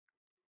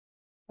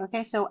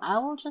Okay, so I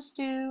will just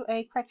do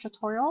a quick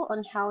tutorial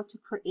on how to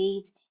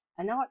create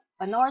an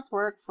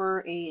artwork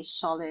for a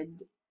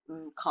solid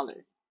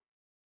color.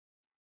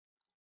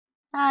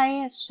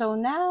 Hi, so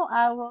now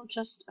I will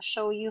just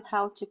show you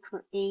how to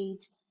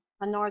create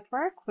an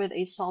artwork with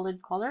a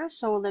solid color.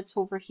 So let's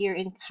over here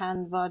in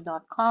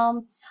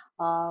canva.com.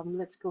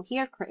 Let's go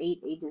here,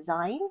 create a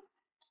design,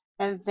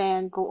 and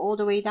then go all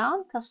the way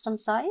down, custom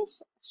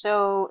size.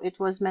 So it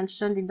was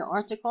mentioned in the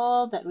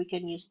article that we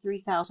can use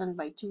 3000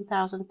 by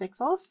 2000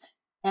 pixels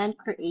and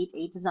create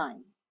a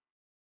design.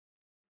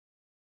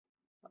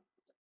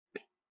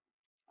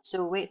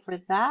 So wait for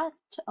that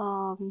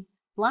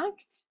blank,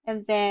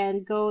 and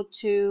then go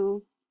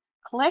to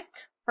click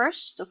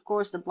first, of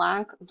course, the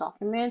blank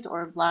document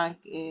or blank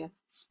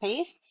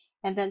space,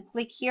 and then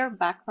click here,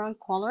 background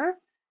color.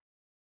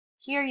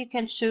 Here you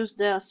can choose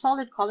the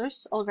solid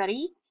colors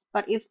already,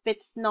 but if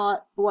it's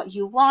not what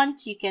you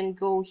want, you can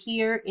go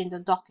here in the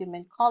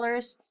document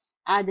colors,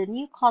 add a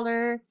new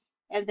color,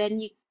 and then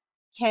you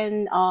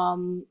can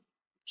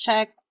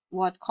check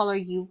what color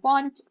you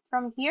want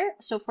from here.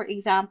 So for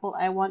example,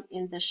 I want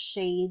in the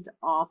shade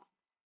of,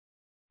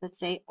 let's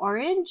say,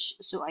 orange.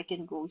 So I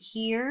can go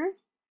here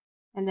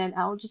and then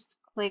I'll just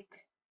click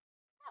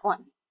that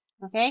one.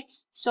 Okay,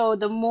 so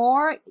the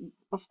more,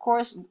 of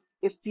course,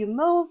 if you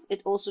move,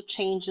 it also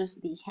changes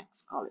the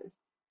hex color.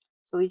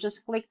 So you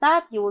just click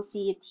that, you will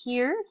see it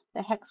here,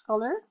 the hex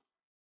color.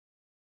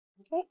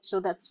 Okay, so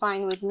that's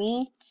fine with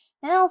me.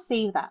 And I'll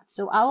save that.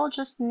 So I will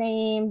just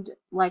name,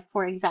 like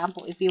for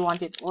example, if you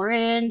want it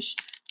orange,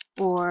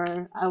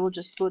 or I will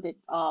just put it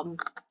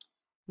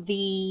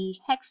the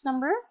hex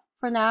number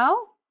for now,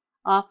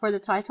 for the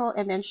title,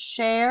 and then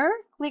share,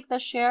 click the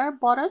share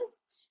button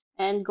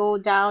and go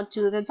down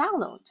to the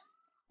download.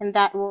 And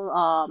that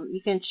will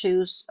you can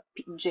choose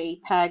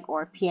JPEG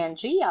or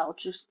PNG. I'll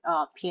choose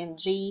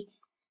PNG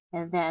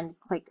and then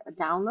click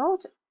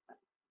download.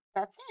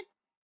 That's it.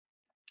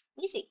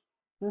 Easy.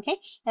 Okay,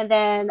 and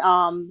then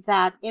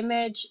that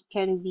image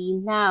can be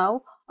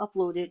now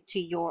uploaded to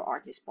your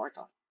artist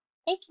portal.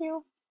 Thank you.